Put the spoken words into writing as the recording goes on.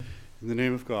In the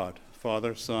name of God,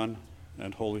 Father, Son,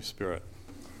 and Holy Spirit.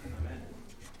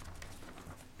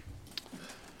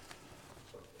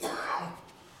 Amen.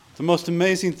 The most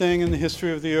amazing thing in the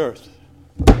history of the earth.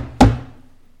 The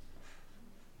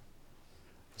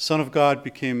Son of God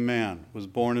became man, was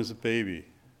born as a baby,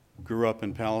 grew up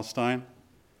in Palestine,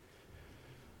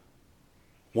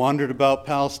 wandered about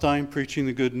Palestine preaching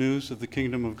the good news of the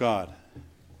kingdom of God,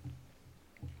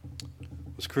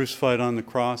 was crucified on the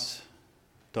cross,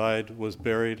 died, was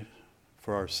buried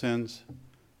for our sins,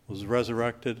 was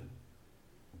resurrected,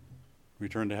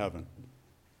 returned to heaven.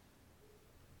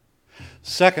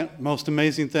 Second most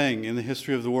amazing thing in the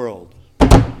history of the world.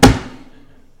 The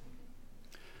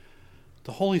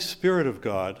Holy Spirit of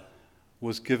God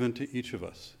was given to each of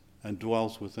us and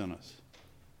dwells within us.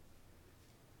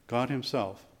 God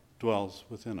himself dwells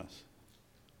within us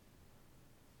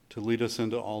to lead us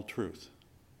into all truth.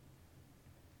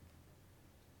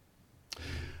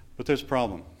 But there's a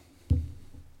problem.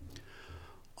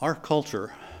 Our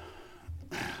culture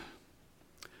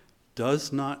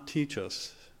does not teach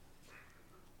us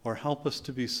or help us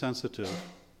to be sensitive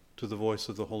to the voice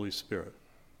of the Holy Spirit,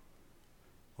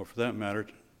 or for that matter,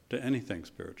 to anything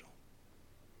spiritual.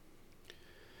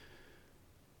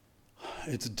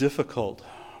 It's difficult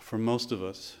for most of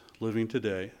us living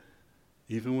today,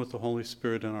 even with the Holy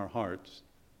Spirit in our hearts,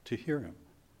 to hear him.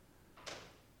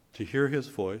 To hear his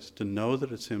voice, to know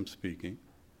that it's him speaking.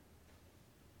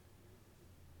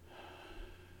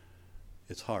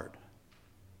 It's hard.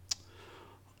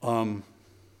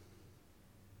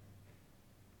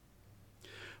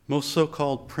 Most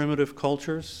so-called primitive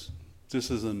cultures,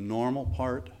 this is a normal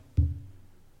part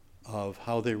of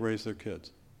how they raise their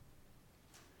kids.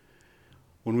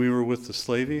 When we were with the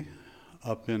Slavey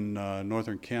up in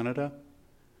northern Canada,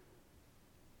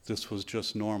 this was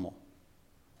just normal.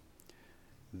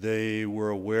 They were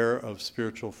aware of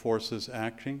spiritual forces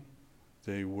acting.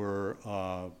 They were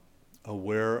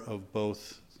aware of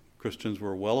both. Christians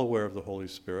were well aware of the Holy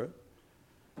Spirit,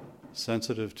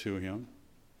 sensitive to him.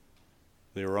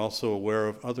 They were also aware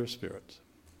of other spirits.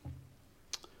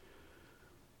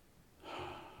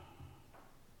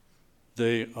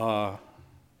 They,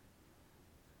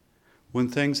 when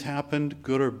things happened,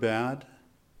 good or bad,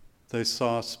 they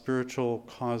saw spiritual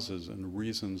causes and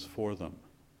reasons for them.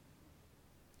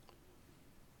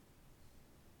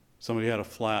 Somebody had a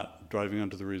flat driving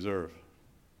onto the reserve.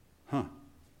 Huh.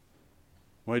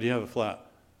 Why do you have a flat?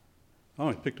 Oh,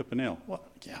 he picked up a nail. Well,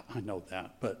 yeah, I know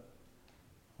that, but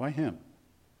why him?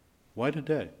 Why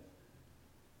today?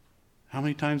 How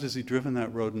many times has he driven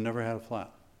that road and never had a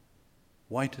flat?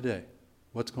 Why today?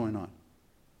 What's going on?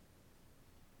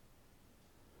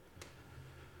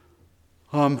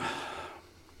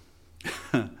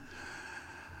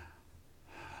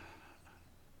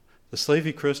 The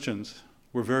Slavey Christians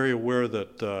were very aware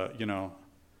that,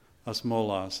 us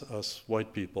mullahs, us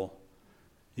white people,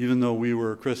 even though we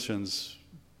were Christians,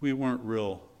 we weren't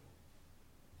real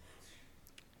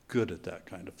good at that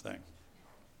kind of thing.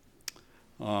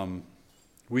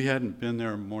 We hadn't been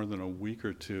there more than a week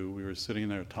or two. We were sitting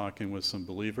there talking with some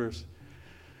believers,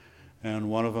 and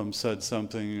one of them said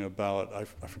something about, I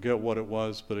forget what it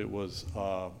was, but it was,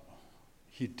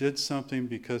 he did something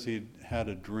because he had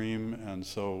a dream, and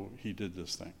so he did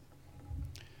this thing.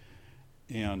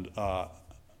 And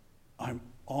I'm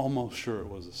almost sure it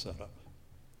was a setup.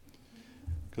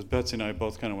 Because Betsy and I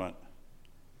both kind of went.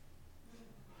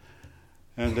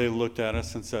 And they looked at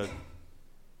us and said,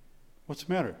 "What's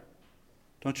the matter?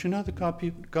 Don't you know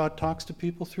that God talks to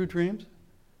people through dreams?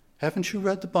 Haven't you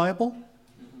read the Bible?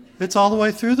 It's all the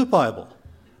way through the Bible."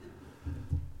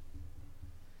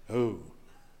 Oh,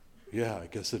 yeah, I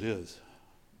guess it is.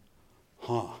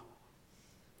 Huh.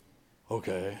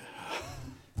 Okay.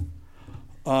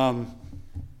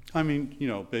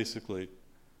 Basically,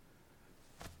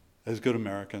 as good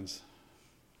Americans,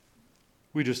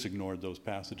 we just ignored those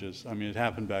passages. It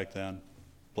happened back then.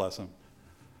 Bless them.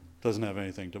 Doesn't have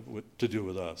anything to do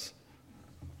with us.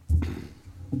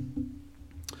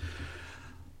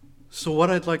 So what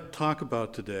I'd like to talk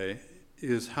about today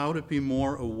is how to be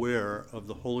more aware of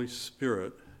the Holy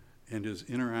Spirit and his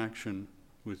interaction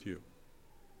with you.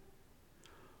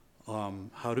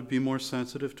 How to be more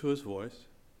sensitive to his voice,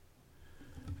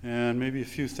 and maybe a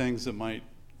few things that might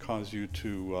cause you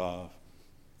to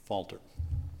falter.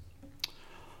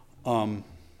 And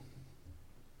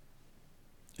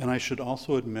I should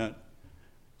also admit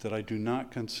that I do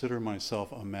not consider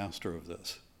myself a master of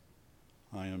this.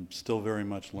 I am still very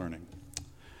much learning.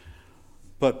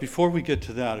 But before we get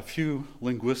to that, a few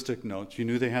linguistic notes. You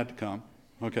knew they had to come,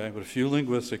 okay, but a few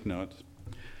linguistic notes.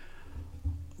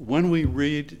 When we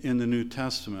read in the New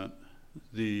Testament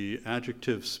the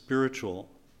adjective spiritual,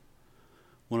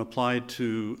 when applied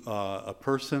to a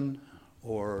person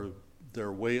or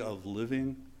their way of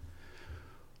living,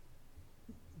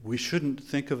 we shouldn't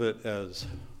think of it as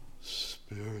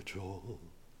spiritual.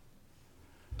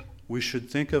 We should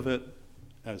think of it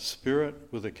as spirit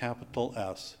with a capital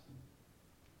S.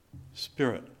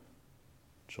 Spirit.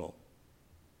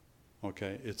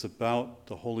 Okay? It's about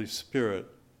the Holy Spirit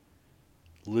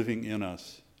living in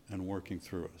us and working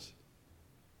through us.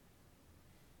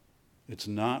 It's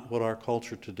not what our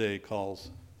culture today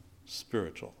calls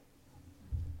spiritual.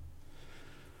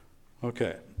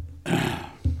 Okay.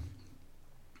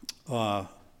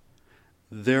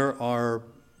 There are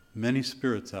many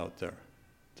spirits out there.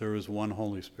 There is one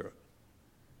Holy Spirit.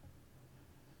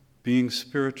 Being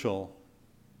spiritual,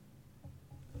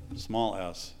 small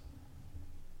s,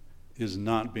 is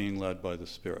not being led by the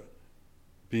Spirit.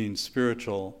 Being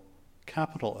spiritual,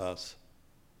 capital S,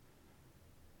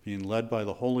 being led by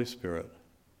the Holy Spirit,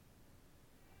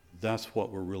 that's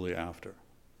what we're really after.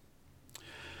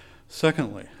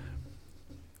 Secondly,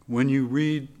 when you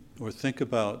read or think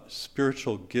about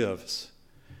spiritual gifts,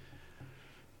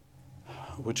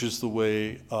 which is the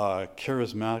way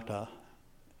charismata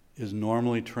is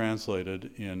normally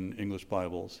translated in English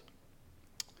Bibles,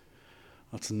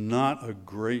 that's not a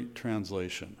great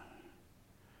translation.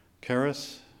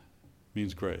 Charis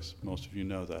means grace. Most of you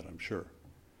know that, I'm sure.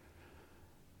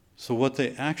 So what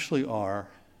they actually are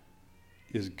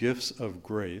is gifts of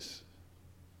grace,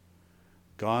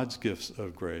 God's gifts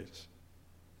of grace,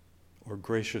 or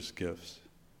gracious gifts.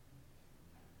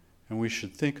 And we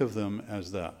should think of them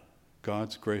as that,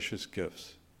 God's gracious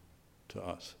gifts to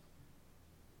us.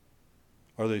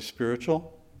 Are they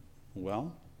spiritual?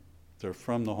 Well, they're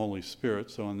from the Holy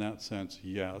Spirit, so in that sense,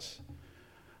 yes.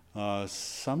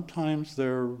 Sometimes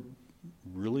they're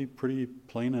really pretty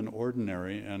plain and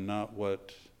ordinary and not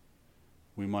what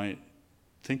we might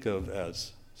think of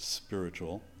as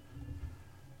spiritual.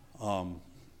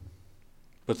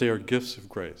 But they are gifts of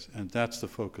grace, and that's the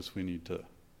focus we need to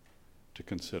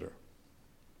consider.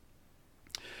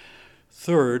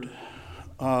 Third,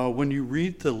 when you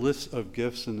read the list of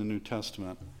gifts in the New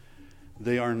Testament,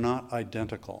 they are not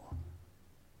identical.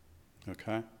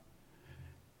 Okay?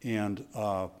 And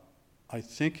I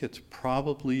think it's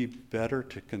probably better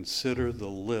to consider the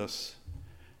lists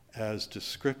as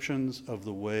descriptions of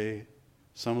the way,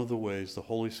 some of the ways the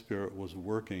Holy Spirit was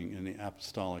working in the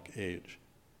apostolic age.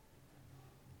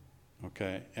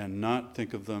 Okay? And not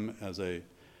think of them as a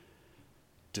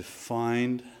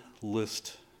defined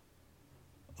list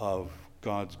of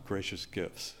God's gracious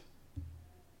gifts.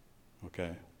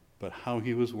 Okay? But how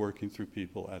he was working through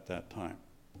people at that time.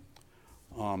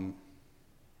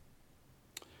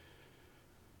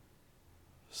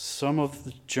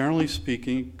 Generally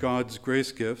speaking, God's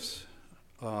grace gifts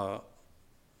are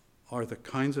the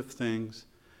kinds of things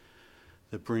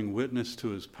that bring witness to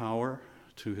his power,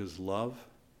 to his love,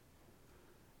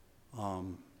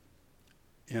 and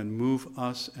move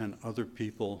us and other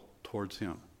people towards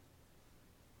him.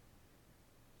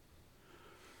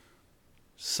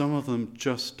 Some of them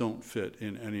just don't fit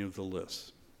in any of the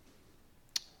lists.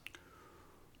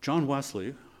 John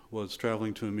Wesley was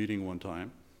traveling to a meeting one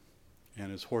time,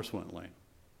 and his horse went lame.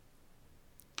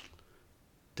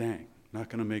 Dang, not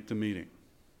going to make the meeting.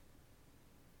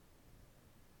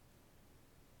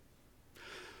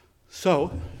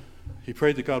 So, he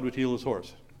prayed that God would heal his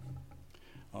horse.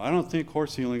 Well, I don't think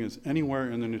horse healing is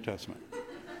anywhere in the New Testament.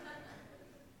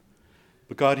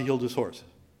 But God healed his horse,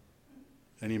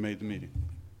 and he made the meeting.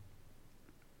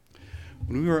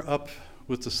 When we were up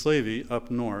with the Slavey up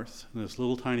north, in this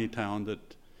little tiny town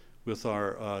that, with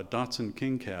our Datsun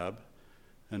King cab,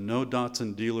 and no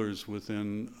Datsun dealers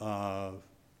within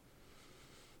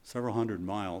several hundred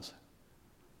miles,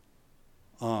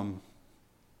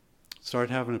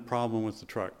 started having a problem with the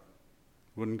truck.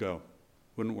 Wouldn't go,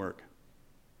 wouldn't work.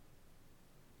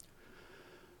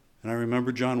 And I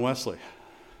remember John Wesley.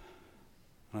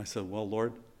 And I said, well,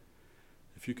 Lord,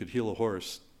 if you could heal a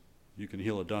horse, you can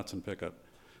heal a Datsun pickup.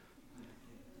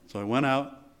 So I went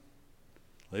out,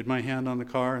 laid my hand on the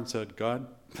car and said, God,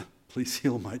 please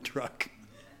heal my truck.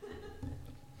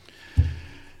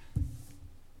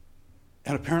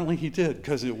 And apparently he did,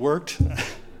 because it worked.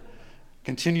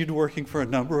 Continued working for a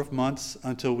number of months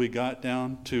until we got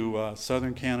down to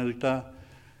southern Canada,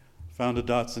 found a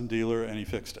Datsun dealer, and he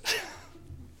fixed it.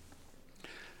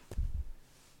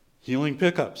 Healing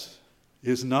pickups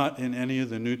is not in any of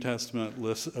the New Testament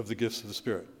lists of the gifts of the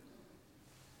Spirit.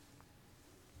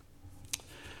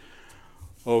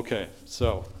 Okay,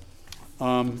 so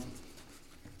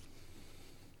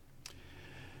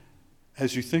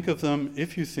as you think of them,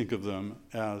 if you think of them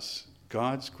as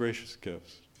God's gracious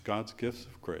gifts, God's gifts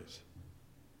of grace,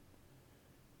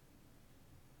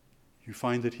 you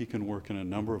find that he can work in a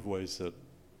number of ways that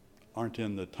aren't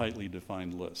in the tightly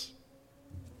defined list.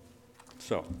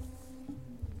 So,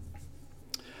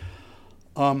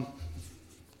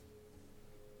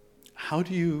 how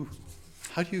do you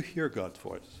hear God's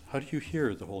voice? How do you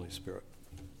hear the Holy Spirit?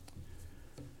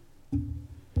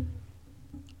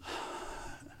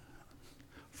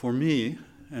 For me,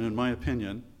 and in my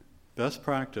opinion, best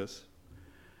practice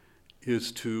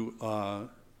is to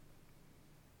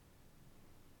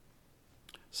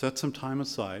set some time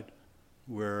aside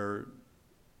where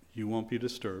you won't be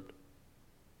disturbed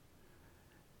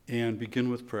and begin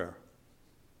with prayer.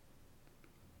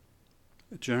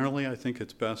 Generally, I think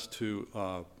it's best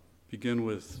to begin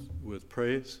with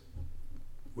praise,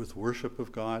 with worship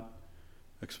of God,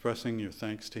 expressing your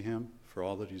thanks to him for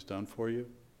all that he's done for you.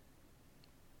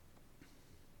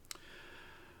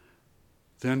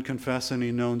 Then confess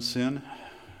any known sin,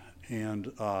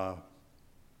 and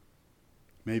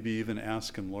maybe even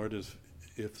ask him, Lord,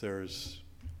 if there's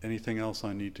anything else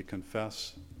I need to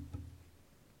confess,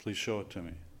 please show it to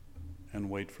me. And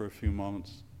wait for a few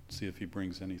moments, see if he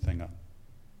brings anything up.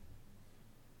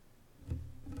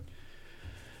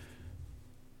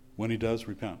 When he does,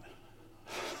 repent.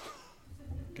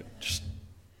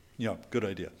 Good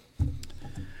idea.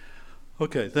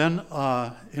 Okay, then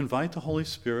invite the Holy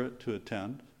Spirit to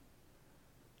attend,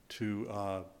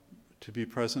 to be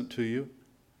present to you,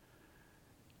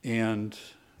 and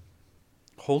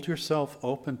hold yourself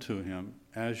open to him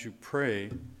as you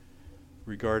pray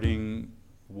regarding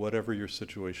whatever your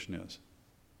situation is.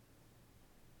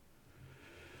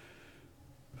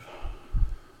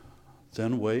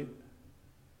 Then wait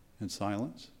in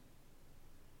silence.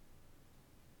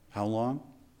 How long?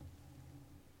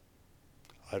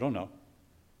 I don't know.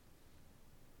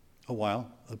 A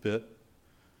while, a bit.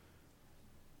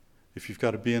 If you've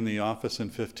got to be in the office in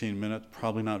 15 minutes,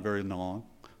 probably not very long.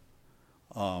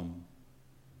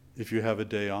 If you have a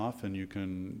day off and you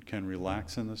can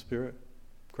relax in the Spirit,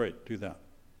 great, do that.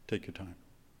 Take your time.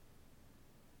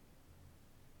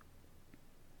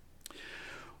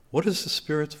 What does the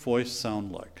Spirit's voice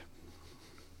sound like?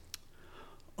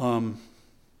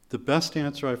 The best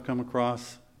answer I've come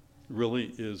across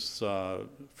really is 1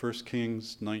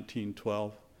 Kings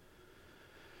 19:12.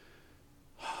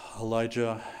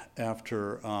 Elijah,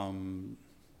 after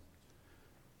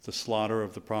the slaughter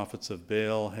of the prophets of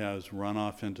Baal, has run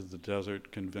off into the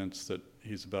desert, convinced that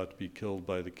he's about to be killed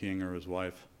by the king or his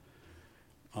wife.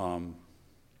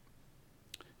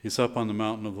 He's up on the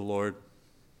mountain of the Lord.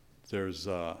 There's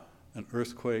an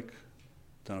earthquake,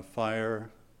 then a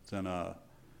fire, then a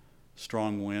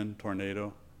strong wind,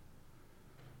 tornado.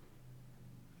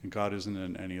 And God isn't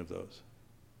in any of those.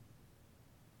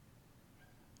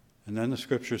 And then the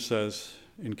scripture says,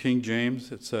 in King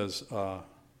James, it says, a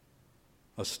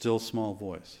still small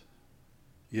voice.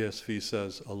 ESV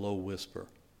says, a low whisper.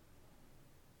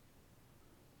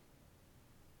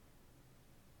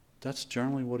 That's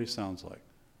generally what he sounds like.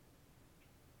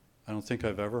 I don't think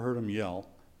I've ever heard him yell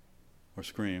or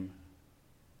scream.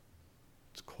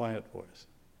 It's a quiet voice.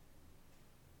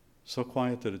 So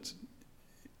quiet that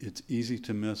it's easy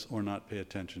to miss or not pay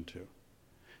attention to.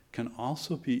 Can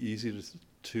also be easy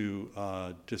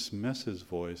to dismiss his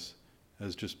voice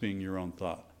as just being your own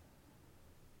thought.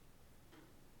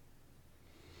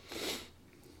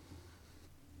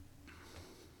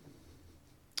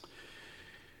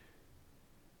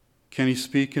 Can he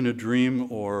speak in a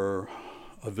dream or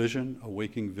a vision, a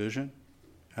waking vision?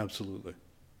 Absolutely.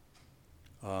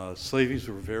 Slavies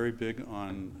were very big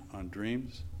on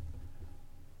dreams.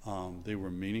 They were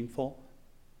meaningful.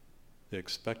 They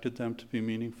expected them to be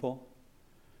meaningful.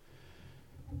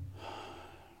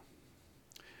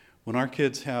 When our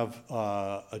kids have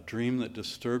a dream that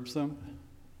disturbs them,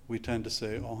 we tend to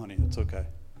say, oh honey, it's okay.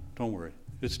 Don't worry.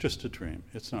 It's just a dream.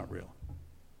 It's not real.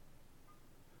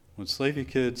 When slavey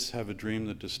kids have a dream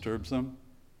that disturbs them,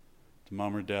 the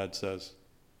mom or dad says,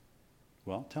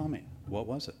 well, tell me, what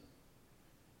was it?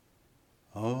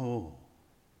 Oh,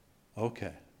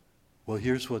 okay. Well,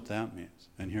 here's what that means,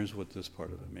 and here's what this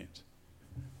part of it means,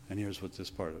 and here's what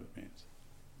this part of it means.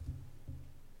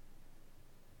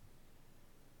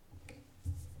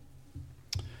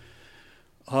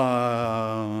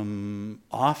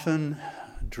 Often,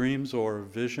 dreams or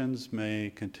visions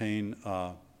may contain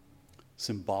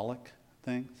symbolic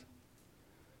things.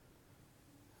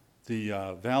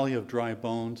 The Valley of Dry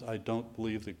Bones, I don't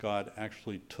believe that God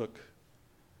actually took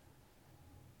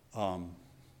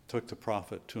the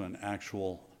prophet to an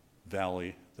actual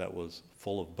valley that was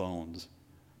full of bones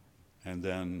and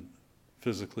then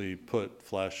physically put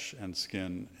flesh and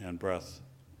skin and breath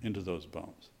into those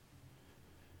bones.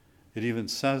 It even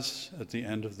says at the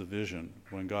end of the vision,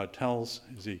 when God tells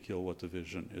Ezekiel what the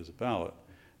vision is about,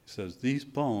 he says, these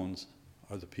bones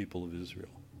are the people of Israel.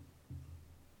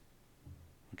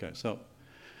 Okay, so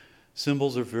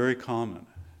symbols are very common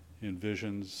in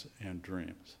visions and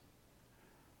dreams.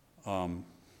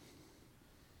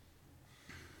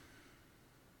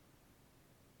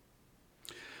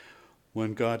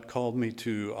 When God called me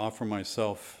to offer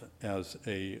myself as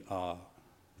a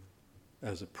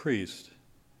priest,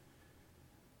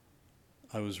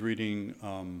 I was reading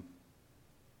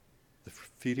the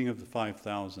feeding of the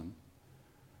 5,000.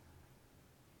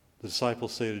 The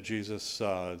disciples say to Jesus,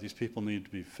 these people need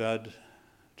to be fed.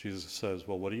 Jesus says,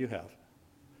 well, what do you have?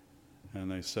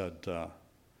 And they said,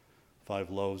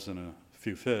 5 loaves and a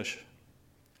few fish.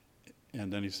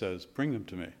 And then he says, bring them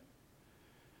to me.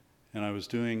 And I was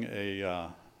doing a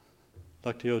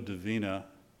Lectio Divina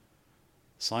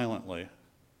silently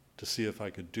to see if I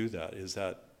could do that.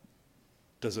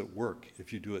 Does it work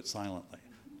if you do it silently?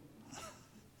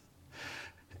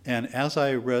 And as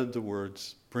I read the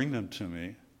words, bring them to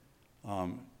me,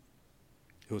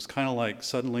 it was kind of like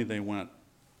suddenly they went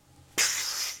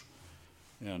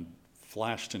and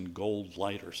flashed in gold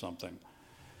light or something.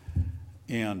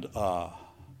 And I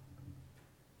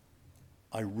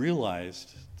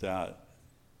realized that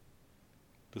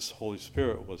this Holy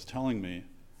Spirit was telling me,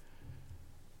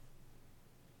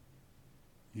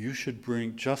 you should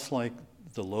bring, just like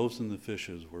the loaves and the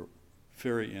fishes were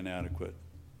very inadequate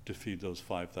to feed those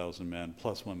 5,000 men,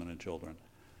 plus women and children.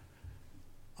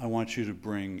 I want you to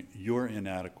bring your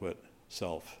inadequate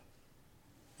self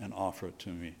and offer it to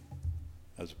me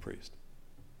as a priest.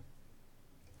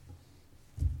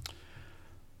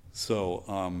 So,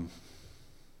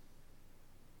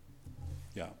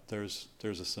 yeah, there's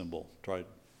a symbol.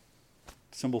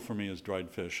 Symbol for me is dried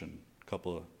fish and a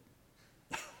couple of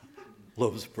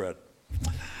loaves of bread.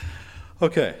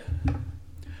 Okay.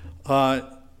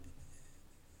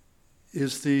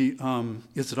 Is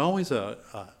it always a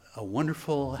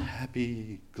wonderful,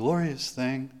 happy, glorious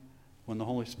thing when the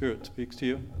Holy Spirit speaks to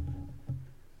you?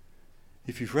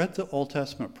 If you've read the Old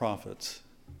Testament prophets,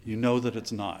 you know that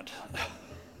it's not.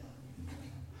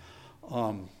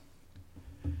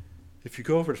 If you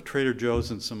go over to Trader Joe's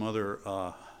and some other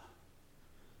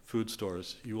food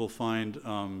stores, you will find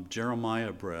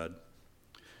Jeremiah bread,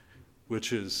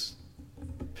 which is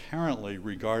apparently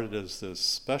regarded as this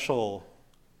special,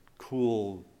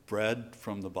 cool bread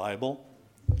from the Bible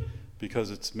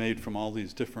because it's made from all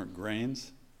these different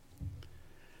grains.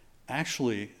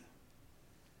 Actually,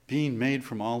 being made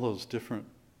from all those different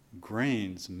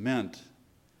grains meant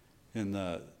in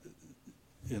the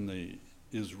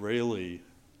Israeli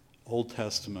Old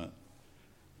Testament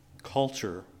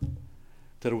culture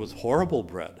that it was horrible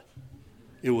bread.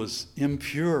 It was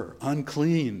impure,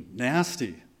 unclean,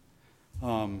 nasty.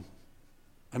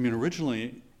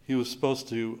 Originally he was supposed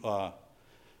to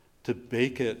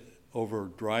bake it over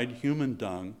dried human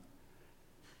dung,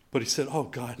 but he said, "Oh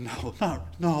God,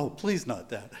 no, please not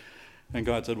that." And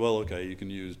God said, "Well, okay, you can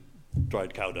use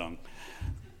dried cow dung."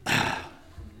 I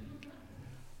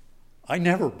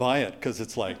never buy it because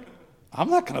it's like, I'm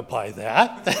not going to buy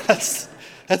that. That's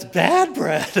bad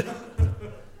bread.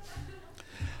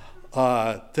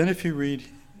 Then if you read,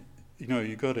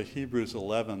 you go to Hebrews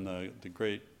 11, the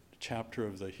great chapter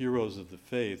of the heroes of the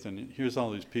faith, and here's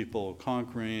all these people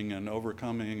conquering and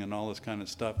overcoming and all this kind of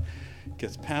stuff.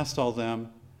 Gets past all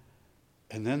them,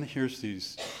 and then here's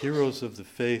these heroes of the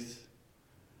faith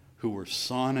who were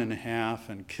sawn in half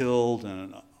and killed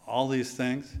and all these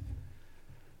things.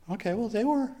 Okay, well, they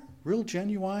were real,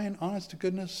 genuine,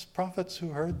 honest-to-goodness prophets who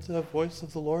heard the voice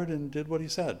of the Lord and did what he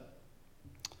said.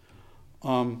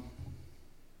 My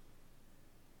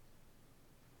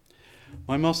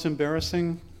most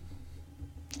embarrassing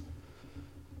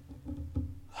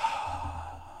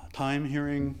time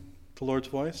hearing the Lord's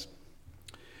voice,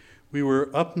 we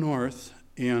were up north,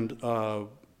 and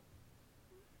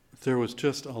there was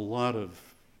just a lot of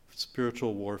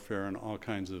spiritual warfare and all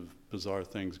kinds of bizarre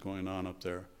things going on up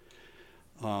there.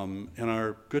 And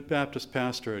our good Baptist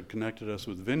pastor had connected us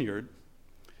with Vineyard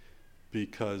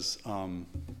because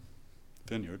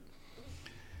Vineyard,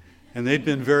 and they'd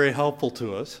been very helpful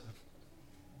to us.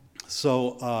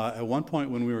 So at one point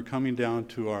when we were coming down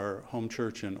to our home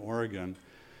church in Oregon,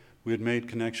 we had made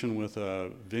connection with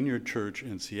a Vineyard church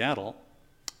in Seattle,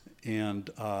 and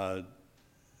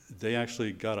they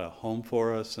actually got a home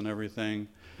for us and everything.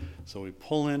 So we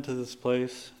pull into this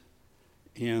place,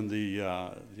 And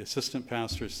the assistant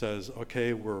pastor says,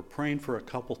 okay, we're praying for a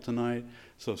couple tonight,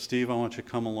 so Steve, I want you to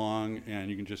come along and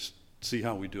you can just see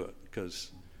how we do it,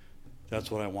 because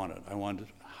that's what I wanted. I wanted,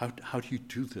 how do you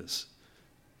do this?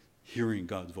 Hearing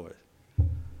God's voice.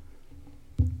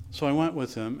 So I went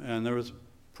with him, and there was a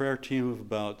prayer team of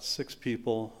about 6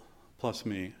 people plus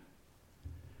me,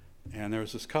 and there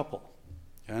was this couple.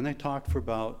 And they talked for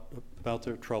about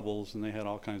their troubles, and they had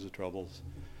all kinds of troubles.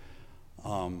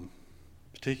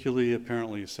 Particularly,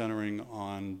 apparently, centering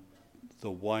on the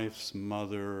wife's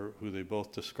mother, who they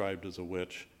both described as a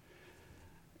witch.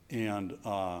 And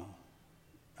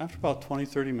after about 20,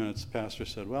 30 minutes, the pastor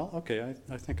said, well, okay,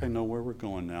 I think I know where we're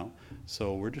going now.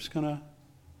 So we're just going to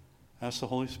ask the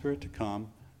Holy Spirit to come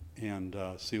and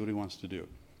see what he wants to do.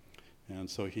 And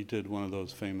so he did one of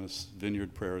those famous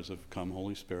vineyard prayers of "Come,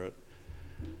 Holy Spirit."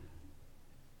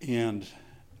 And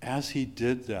as he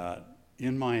did that,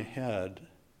 in my head,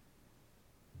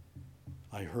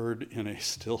 I heard in a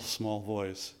still small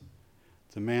voice,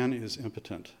 "The man is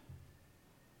impotent."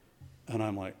 And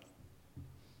I'm like,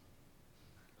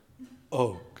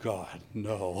 oh God,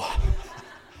 no.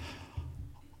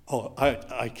 Oh,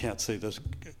 I can't say this.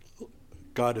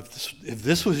 God, if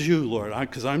this was you, Lord,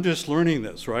 because I'm just learning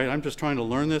this, right? I'm just trying to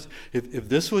learn this. If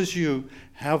this was you,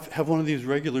 have one of these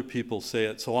regular people say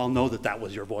it, so I'll know that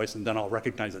was your voice, and then I'll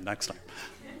recognize it next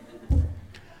time.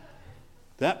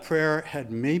 That prayer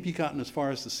had maybe gotten as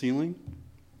far as the ceiling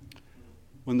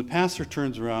when the pastor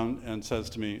turns around and says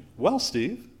to me, well,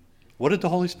 Steve, what did the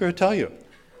Holy Spirit tell you?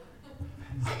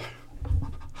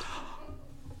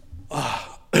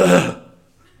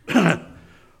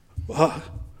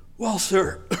 Well,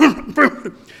 sir,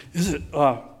 is it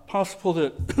possible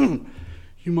that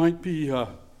you might be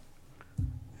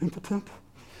impotent?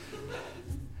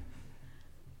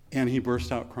 And he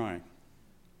burst out crying.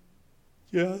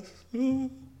 Yes.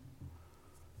 Then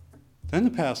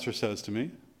the pastor says to me,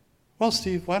 well,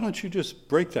 Steve, why don't you just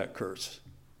break that curse?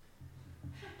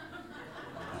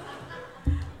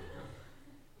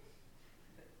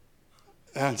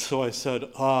 And so I said,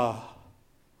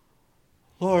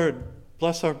 Lord,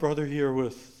 bless our brother here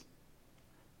with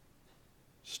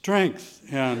strength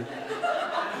and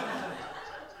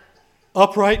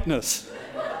uprightness.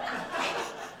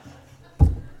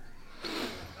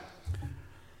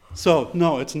 So,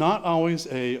 no, it's not always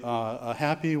a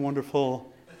happy,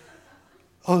 wonderful,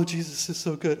 oh, Jesus is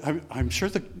so good. I'm sure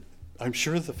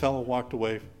the fellow walked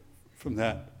away from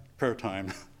that prayer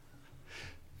time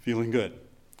feeling good.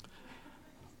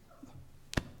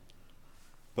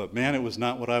 But man, it was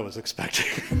not what I was expecting.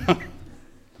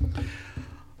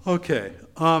 Okay.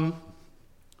 How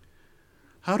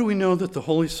do we know that the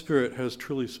Holy Spirit has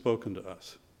truly spoken to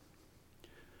us?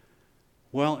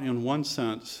 Well, in one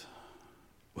sense,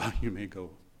 well, you may go,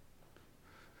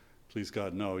 please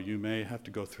God, no. You may have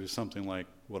to go through something like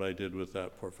what I did with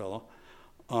that poor fellow.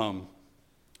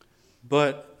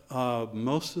 But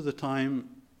most of the time,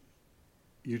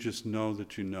 you just know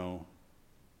that you know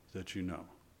that you know.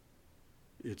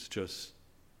 It's just,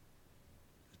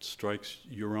 it strikes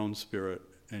your own spirit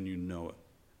and you know it.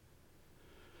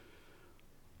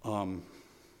 And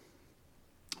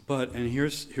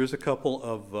here's a couple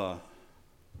of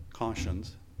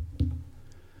cautions.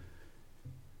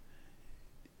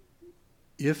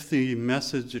 If the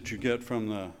message that you get from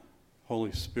the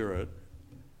Holy Spirit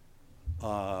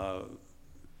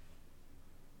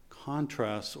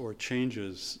contrasts or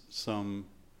changes some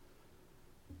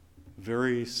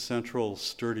very central,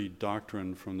 sturdy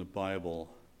doctrine from the Bible,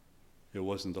 it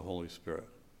wasn't the Holy Spirit.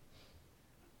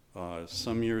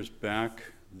 Some years back,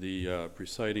 the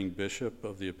presiding bishop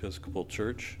of the Episcopal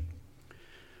Church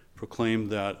proclaimed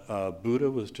that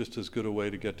Buddha was just as good a way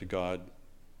to get to God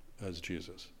as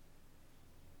Jesus.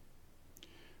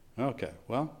 Okay,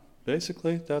 well,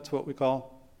 basically, that's what we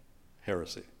call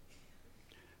heresy.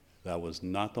 That was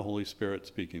not the Holy Spirit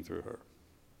speaking through her.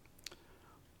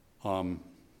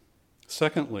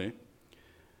 Secondly,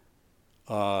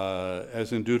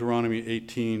 as in Deuteronomy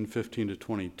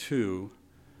 18:15-22,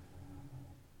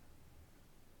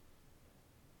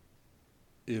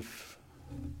 if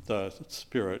the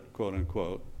Spirit, quote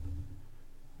unquote,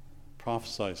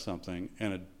 prophesies something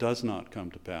and it does not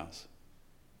come to pass,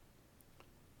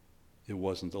 it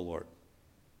wasn't the Lord.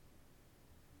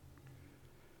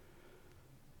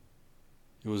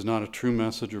 It was not a true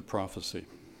message or prophecy.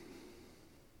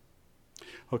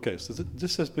 Okay, so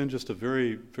this has been just a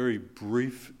very, very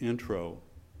brief intro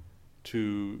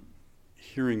to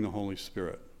hearing the Holy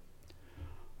Spirit.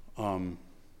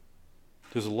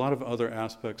 There's a lot of other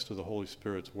aspects to the Holy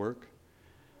Spirit's work.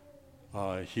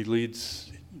 He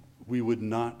leads, we would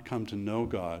not come to know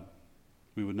God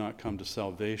We would not come to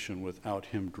salvation without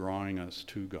him drawing us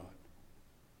to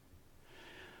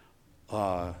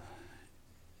God.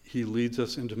 He leads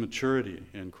us into maturity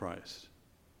in Christ.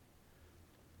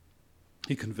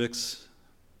 He convicts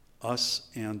us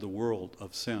and the world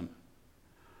of sin.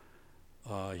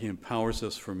 He empowers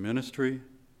us for ministry.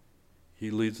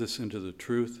 He leads us into the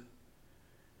truth.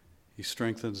 He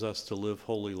strengthens us to live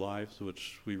holy lives,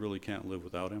 which we really can't live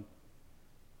without him,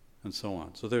 and so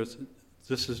on. So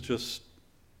this is just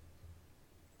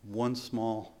one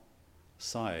small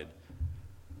side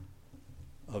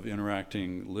of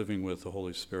interacting, living with the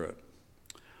Holy Spirit.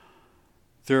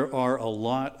 There are a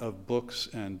lot of books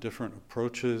and different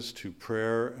approaches to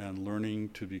prayer and learning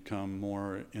to become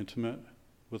more intimate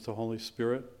with the Holy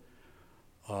Spirit,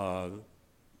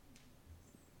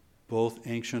 both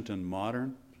ancient and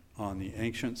modern. On the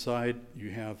ancient side,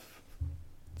 you have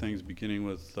things beginning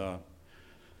with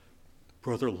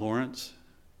Brother Lawrence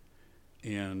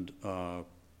and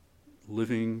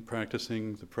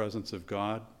practicing the presence of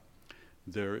God.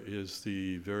 There is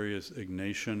the various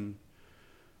Ignatian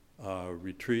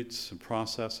retreats and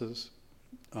processes.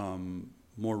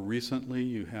 More recently,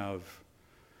 you have,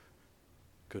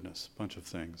 a bunch of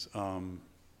things.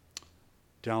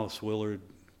 Dallas Willard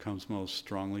comes most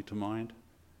strongly to mind,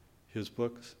 his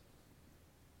books.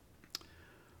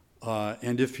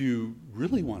 And if you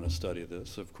really want to study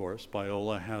this, of course,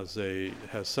 Biola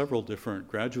has several different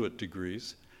graduate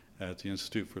degrees at the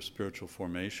Institute for Spiritual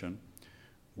Formation,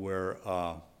 where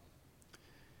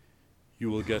you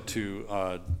will get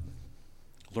to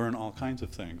learn all kinds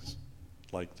of things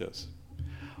like this.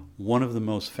 One of the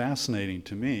most fascinating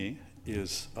to me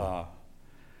is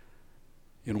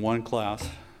in one class,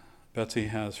 Betsy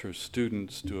has her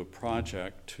students do a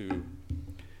project to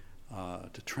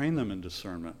train them in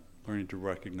discernment, learning to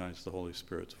recognize the Holy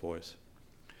Spirit's voice,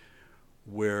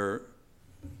 where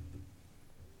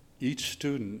each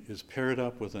student is paired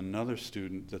up with another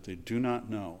student that they do not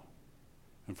know.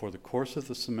 And for the course of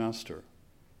the semester,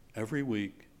 every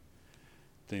week,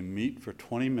 they meet for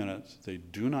 20 minutes. They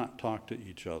do not talk to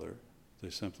each other. They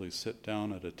simply sit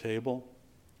down at a table.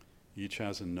 Each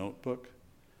has a notebook.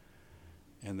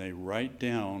 And they write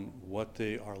down what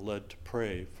they are led to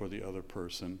pray for the other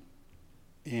person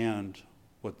and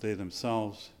what they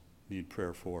themselves need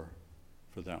prayer for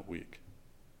that week.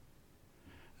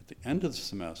 At the end of the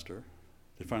semester,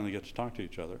 they finally get to talk to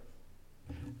each other,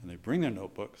 and they bring their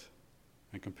notebooks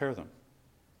and compare them.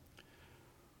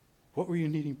 What were you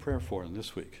needing prayer for in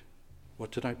this week?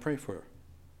 What did I pray for?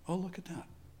 Oh, look at that.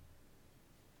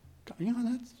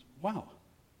 That's, wow.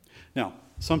 Now,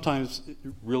 sometimes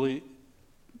really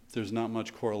there's not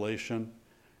much correlation,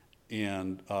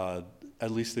 and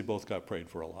at least they both got prayed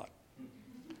for a lot.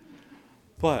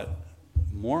 But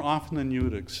more often than you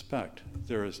would expect,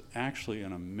 there is actually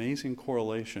an amazing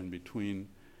correlation between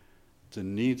the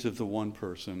needs of the one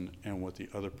person and what the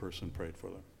other person prayed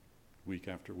for them, week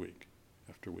after week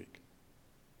after week.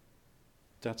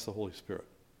 That's the Holy Spirit.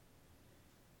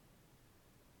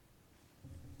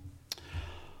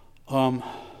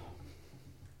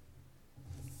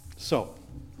 So,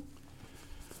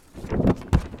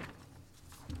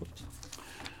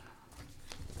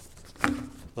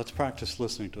 let's practice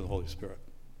listening to the Holy Spirit.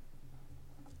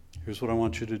 Here's what I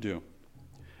want you to do.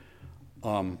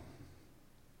 The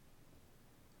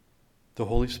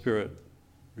Holy Spirit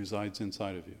resides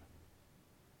inside of you,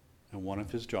 and one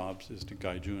of his jobs is to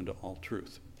guide you into all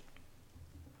truth.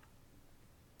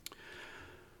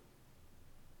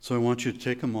 So I want you to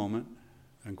take a moment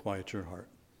and quiet your heart.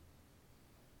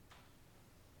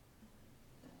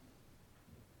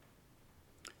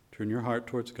 Turn your heart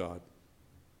towards God.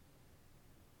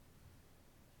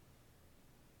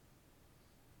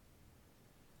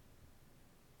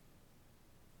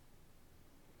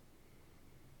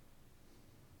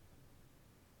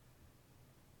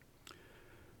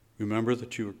 Remember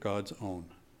that you are God's own,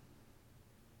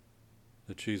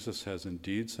 that Jesus has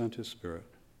indeed sent his Spirit,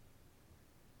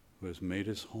 who has made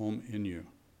his home in you.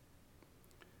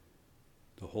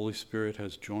 The Holy Spirit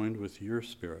has joined with your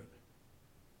spirit.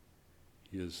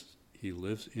 He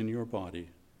lives in your body.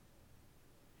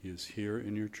 He is here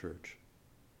in your church.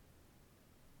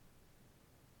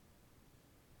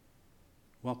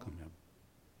 Welcome him.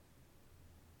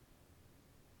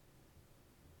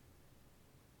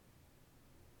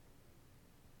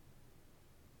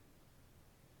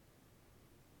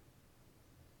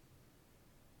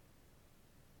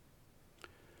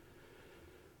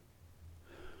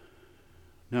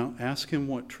 Now ask him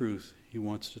what truth he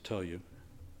wants to tell you,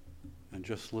 and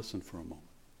just listen for a moment.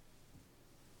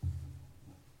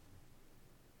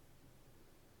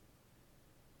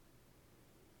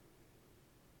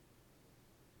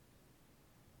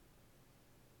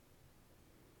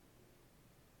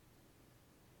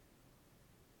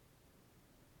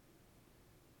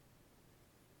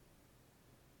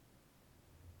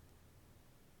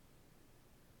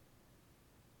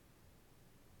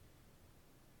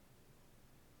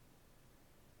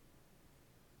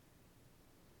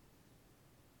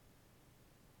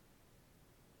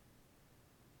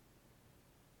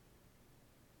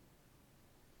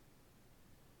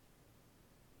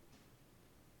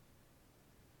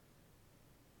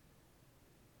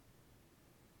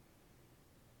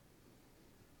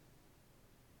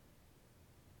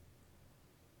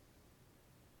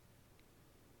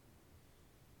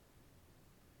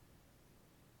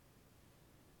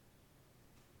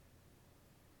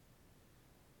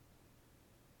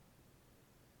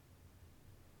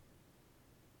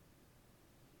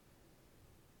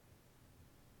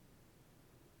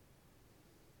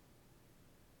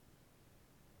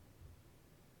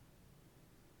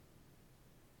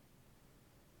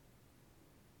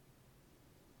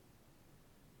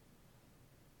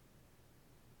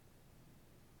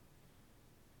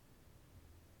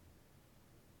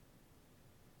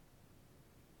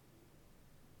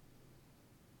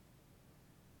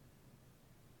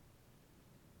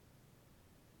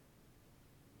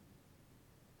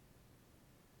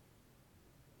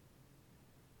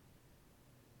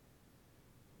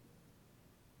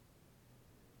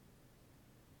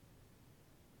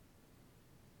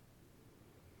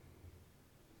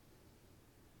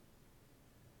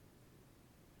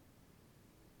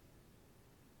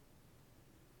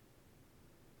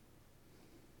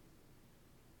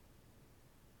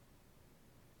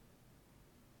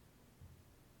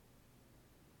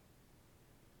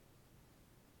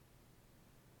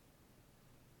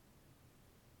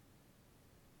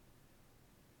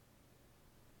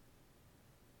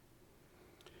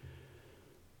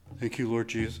 Thank you, Lord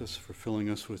Jesus, for filling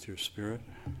us with your Spirit.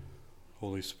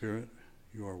 Holy Spirit,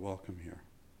 you are welcome here.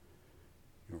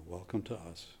 You are welcome to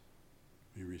us.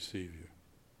 We receive you.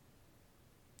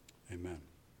 Amen.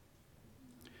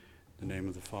 In the name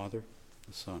of the Father,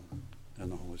 the Son,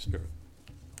 and the Holy Spirit.